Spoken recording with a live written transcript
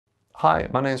Hi,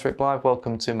 my name is Blyth.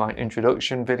 Welcome to my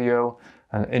introduction video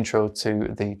and intro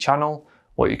to the channel,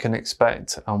 what you can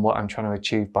expect and what I'm trying to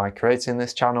achieve by creating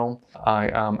this channel. I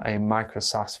am a Micro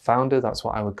SaaS founder, that's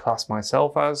what I would class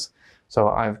myself as. So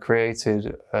I've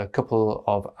created a couple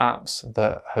of apps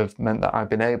that have meant that I've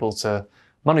been able to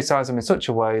monetize them in such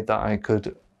a way that I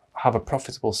could have a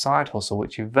profitable side hustle,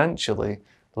 which eventually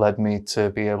led me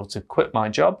to be able to quit my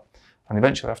job. And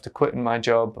eventually, after quitting my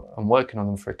job and working on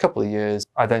them for a couple of years,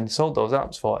 I then sold those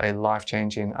apps for a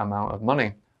life-changing amount of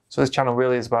money. So this channel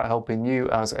really is about helping you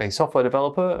as a software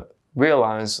developer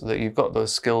realize that you've got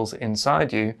those skills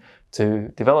inside you to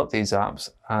develop these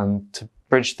apps and to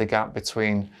bridge the gap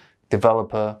between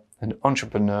developer and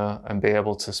entrepreneur and be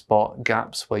able to spot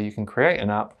gaps where you can create an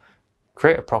app,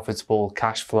 create a profitable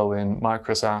cash flowing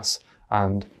micro SaaS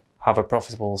and have a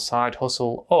profitable side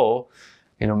hustle, or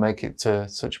make it to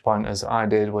such a point as I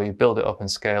did where you build it up and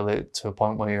scale it to a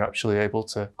point where you're actually able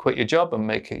to quit your job and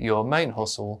make it your main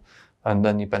hustle, and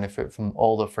then you benefit from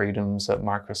all the freedoms that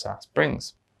micro SaaS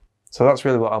brings. So that's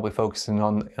really what I'll be focusing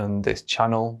on this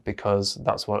channel, because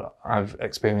that's what I've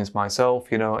experienced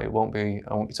myself. I won't be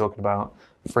talking about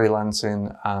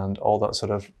freelancing and all that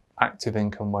sort of active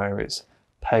income where it's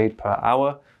paid per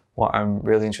hour. What I'm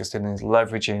really interested in is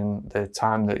leveraging the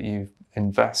time that you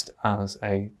invest as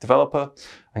a developer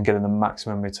and getting the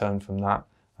maximum return from that.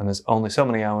 And there's only so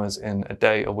many hours in a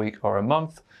day, a week, or a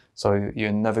month. So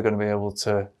you're never going to be able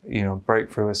to, break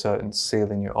through a certain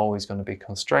ceiling. You're always going to be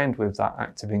constrained with that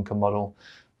active income model.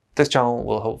 This channel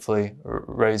will hopefully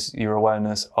raise your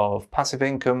awareness of passive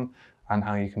income and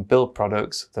how you can build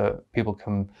products that people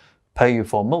can pay you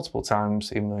for multiple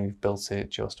times, even though you've built it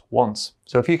just once.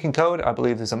 So if you can code, I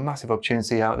believe there's a massive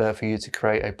opportunity out there for you to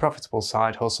create a profitable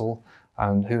side hustle.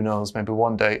 And who knows, maybe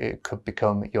one day it could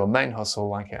become your main hustle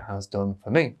like it has done for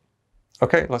me.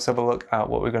 Okay, let's have a look at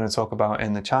what we're going to talk about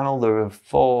in the channel. There are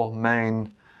 4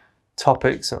 main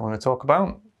topics that I want to talk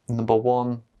about. Number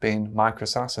 1 being micro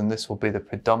SaaS, and this will be the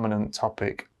predominant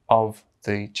topic of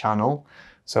the channel.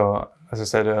 So as I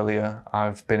said earlier,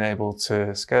 I've been able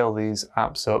to scale these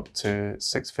apps up to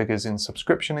 6 figures in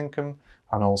subscription income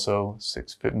and also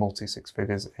multi six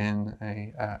figures in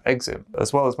a exit.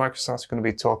 As well as micro SaaS, we're going to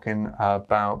be talking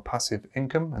about passive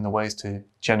income and the ways to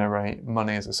generate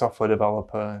money as a software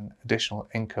developer and additional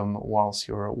income whilst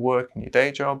you're at work in your day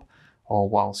job or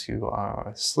whilst you are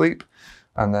asleep.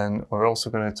 And then we're also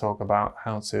going to talk about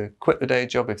how to quit the day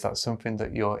job if that's something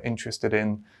that you're interested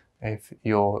in. If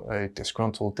you're a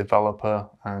disgruntled developer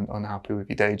and unhappy with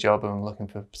your day job and looking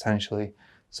for potentially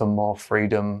some more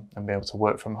freedom and be able to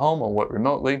work from home or work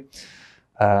remotely,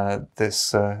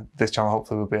 this channel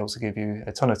hopefully will be able to give you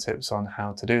a ton of tips on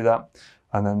how to do that.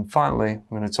 And then finally, I'm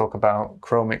going to talk about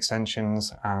Chrome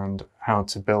extensions and how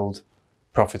to build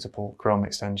profitable Chrome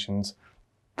extensions.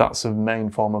 That's the main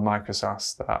form of micro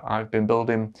SaaS that I've been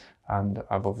building, and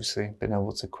I've obviously been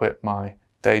able to quit my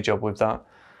day job with that.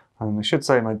 And I should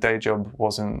say my day job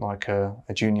wasn't like a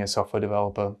junior software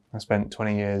developer. I spent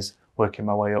 20 years working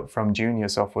my way up from junior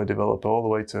software developer all the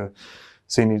way to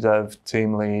senior dev,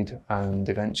 team lead, and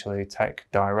eventually tech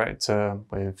director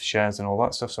with shares and all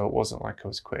that stuff. So it wasn't like I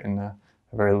was quitting a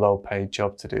very low paid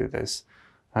job to do this.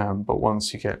 But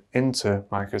once you get into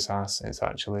micro SaaS, it's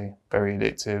actually very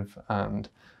addictive and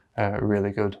a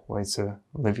really good way to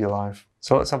live your life.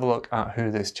 So let's have a look at who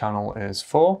this channel is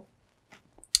for.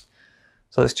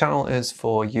 So this channel is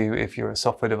for you if you're a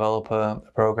software developer,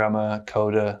 a programmer,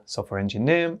 coder, software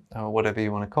engineer, or whatever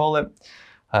you want to call it,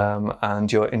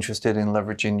 and you're interested in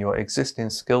leveraging your existing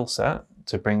skill set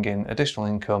to bring in additional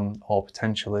income or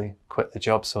potentially quit the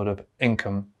job sort of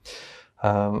income.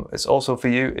 It's also for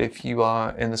you if you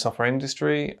are in the software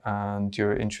industry and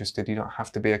you're interested, you don't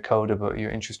have to be a coder, but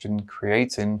you're interested in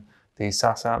creating these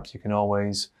SaaS apps. You can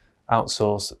always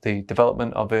outsource the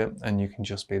development of it and you can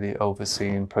just be the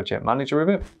overseeing project manager of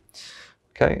it.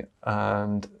 Okay,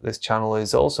 and this channel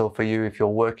is also for you if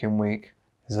your working week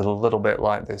is a little bit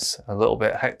like this, a little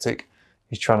bit hectic.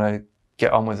 You're trying to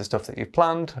get on with the stuff that you've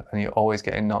planned and you're always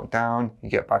getting knocked down. You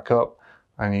get back up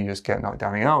and you just get knocked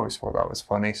down again. I always thought that was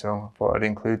funny, so I thought I'd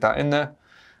include that in there.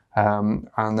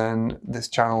 And then this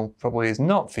channel probably is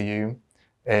not for you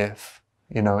if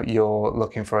you're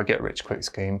looking for a get-rich-quick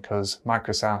scheme, because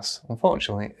micro SaaS,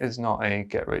 unfortunately, is not a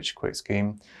get-rich-quick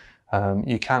scheme.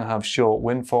 You can have short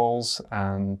windfalls,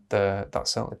 and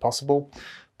that's certainly possible,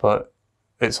 but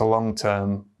it's a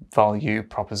long-term value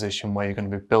proposition where you're going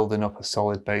to be building up a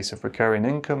solid base of recurring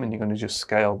income, and you're going to just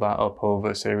scale that up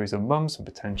over a series of months and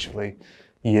potentially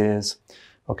years.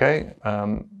 Okay,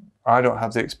 I don't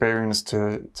have the experience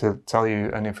to tell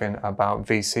you anything about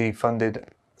VC-funded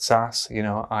SaaS.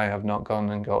 I have not gone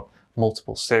and got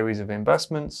multiple series of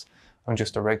investments. I'm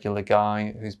just a regular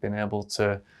guy who's been able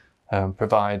to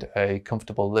provide a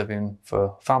comfortable living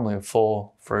for a family of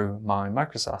 4 through my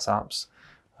Micro SaaS apps.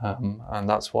 And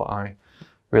that's what I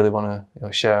really want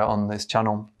to share on this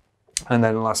channel. And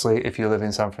then lastly, if you live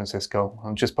in San Francisco,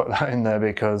 I'll just put that in there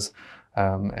because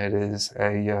it is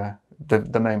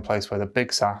the main place where the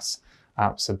big SaaS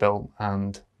apps are built,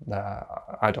 and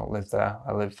I don't live there.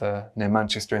 I live near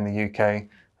Manchester in the UK,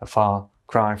 a far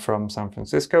cry from San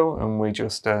Francisco, and we're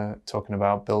just talking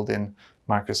about building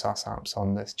Micro SaaS apps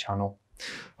on this channel.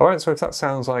 All right, so if that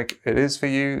sounds like it is for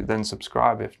you, then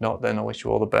subscribe. If not, then I wish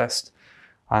you all the best.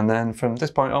 And then from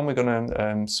this point on, we're going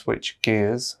to switch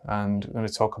gears, and we're going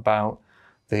to talk about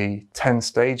the 10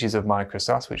 stages of Micro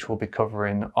SaaS, which we'll be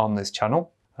covering on this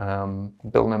channel.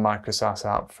 Building a Micro SaaS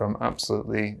app from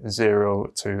absolutely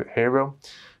zero to hero.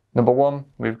 Number 1,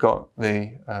 we've got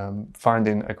the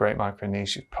finding a great micro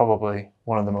niche is probably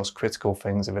one of the most critical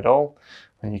things of it all,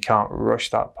 and you can't rush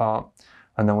that part.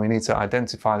 And then we need to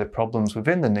identify the problems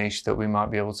within the niche that we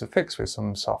might be able to fix with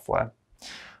some software.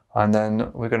 And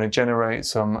then we're going to generate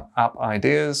some app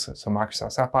ideas, some Micro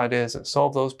SaaS app ideas that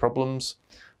solve those problems.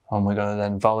 And we're going to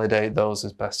then validate those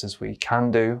as best as we can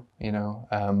do,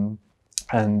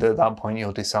 and at that point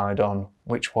you'll decide on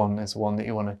which one is the one that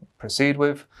you want to proceed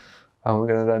with. And we're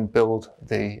going to then build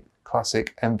the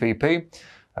classic MVP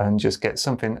and just get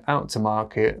something out to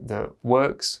market that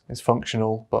works, is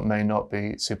functional, but may not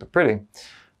be super pretty.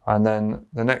 And then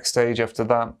the next stage after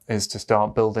that is to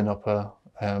start building up a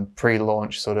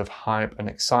pre-launch sort of hype and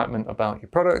excitement about your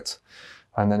product.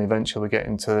 And then eventually we get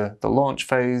into the launch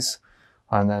phase.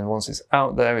 And then once it's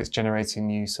out there, it's generating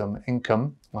you some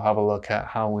income. We'll have a look at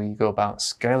how we go about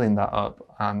scaling that up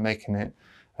and making it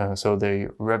so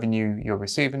the revenue you're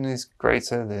receiving is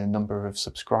greater, the number of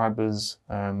subscribers,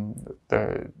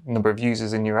 the number of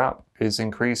users in your app is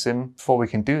increasing. Before we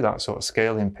can do that sort of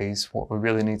scaling piece, what we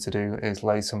really need to do is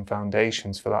lay some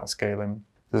foundations for that scaling.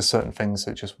 There's certain things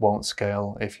that just won't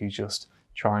scale if you just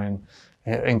try and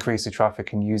increase the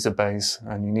traffic and user base,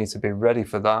 and you need to be ready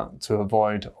for that to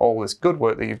avoid all this good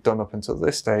work that you've done up until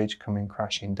this stage coming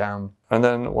crashing down. And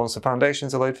then once the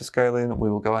foundations are laid for scaling, we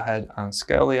will go ahead and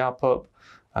scale the app up,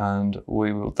 and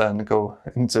we will then go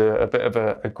into a bit of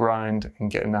a grind in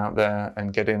getting out there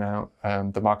and getting out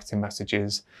the marketing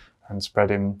messages and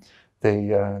spreading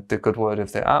the good word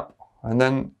of the app. And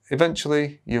then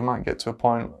eventually you might get to a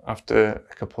point after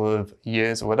a couple of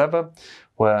years or whatever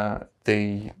where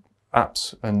the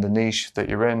apps and the niche that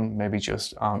you're in maybe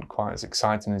just aren't quite as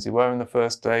exciting as they were in the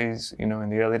first days, in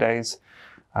the early days.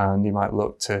 And you might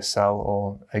look to sell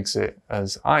or exit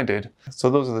as I did. So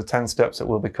those are the 10 steps that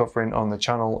we'll be covering on the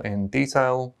channel in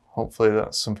detail. Hopefully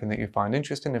that's something that you find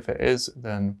interesting. If it is,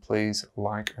 then please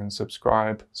like and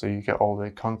subscribe so you get all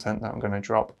the content that I'm going to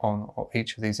drop on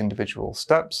each of these individual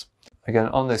steps. Again,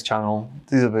 on this channel,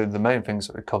 these are the main things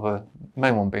that we cover, the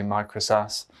main one being Micro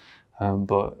SaaS,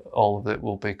 but all of it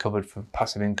will be covered from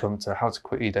passive income to how to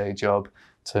quit your day job,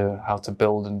 to how to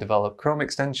build and develop Chrome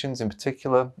extensions in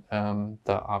particular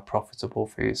that are profitable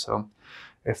for you. So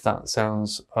if that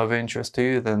sounds of interest to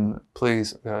you, then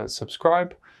please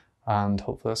subscribe, and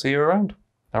hopefully I'll see you around.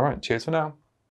 All right, cheers for now.